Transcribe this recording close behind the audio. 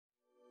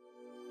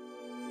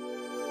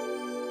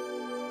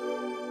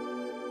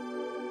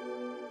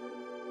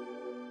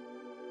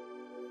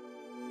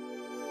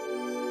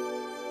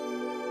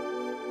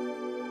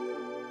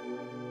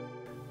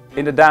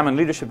In the Damen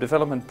Leadership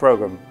Development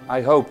program, I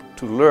hope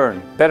to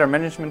learn better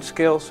management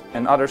skills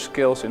and other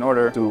skills in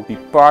order to be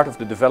part of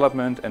the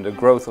development and the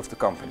growth of the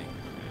company.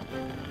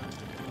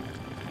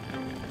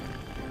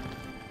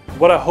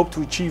 What I hope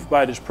to achieve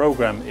by this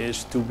program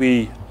is to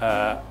be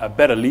a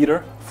better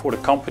leader for the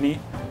company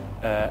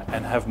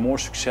and have more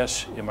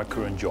success in my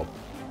current job.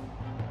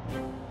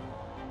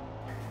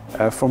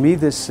 For me,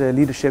 this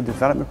leadership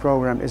development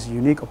program is a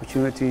unique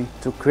opportunity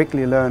to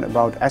quickly learn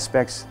about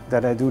aspects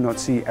that I do not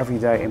see every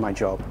day in my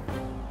job.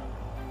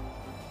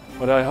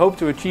 What I hope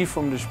to achieve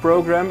from this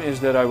program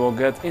is that I will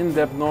get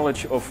in-depth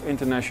knowledge of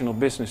international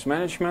business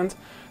management,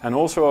 and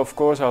also, of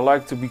course, I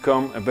like to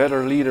become a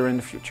better leader in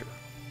the future.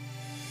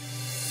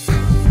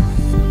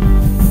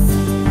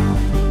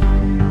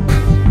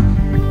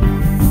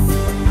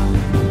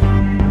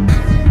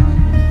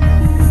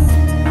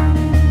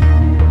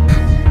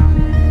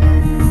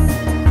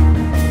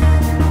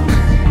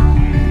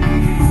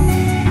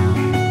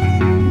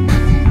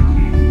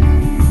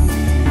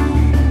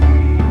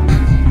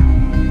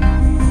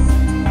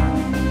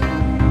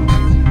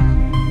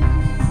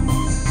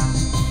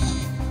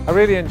 I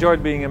really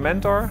enjoyed being a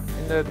mentor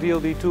in the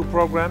DLD2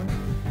 program.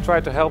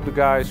 Tried to help the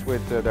guys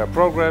with their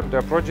program,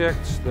 their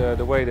projects,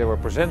 the way they were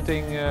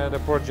presenting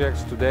the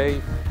projects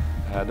today,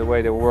 the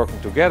way they were working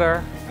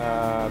together,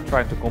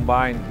 trying to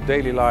combine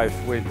daily life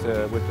with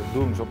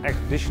doing some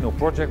additional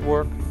project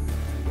work.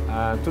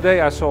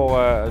 Today I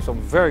saw some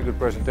very good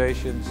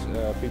presentations.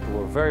 People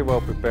were very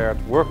well prepared,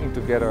 working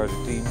together as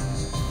a team,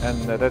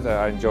 and that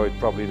I enjoyed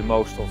probably the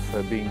most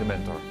of being the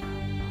mentor.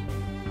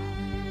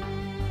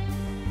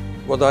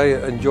 What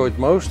I enjoyed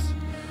most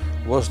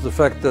was the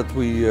fact that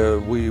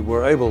we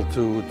were able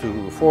to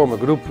form a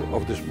group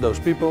of those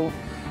people,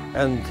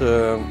 and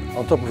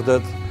on top of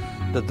that,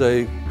 that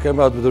they came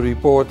out with a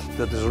report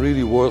that is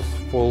really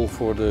worthwhile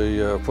for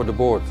the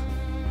board.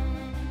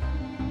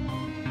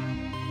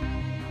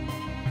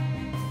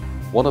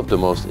 One of the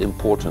most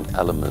important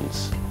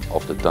elements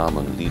of the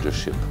Damen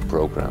Leadership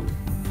Program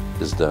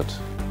is that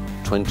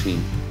 20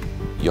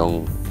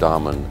 young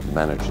Damen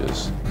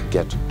managers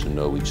get to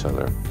know each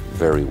other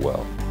very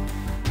well,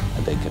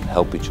 and they can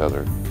help each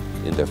other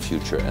in their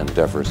future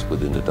endeavors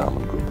within the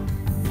Damen Group.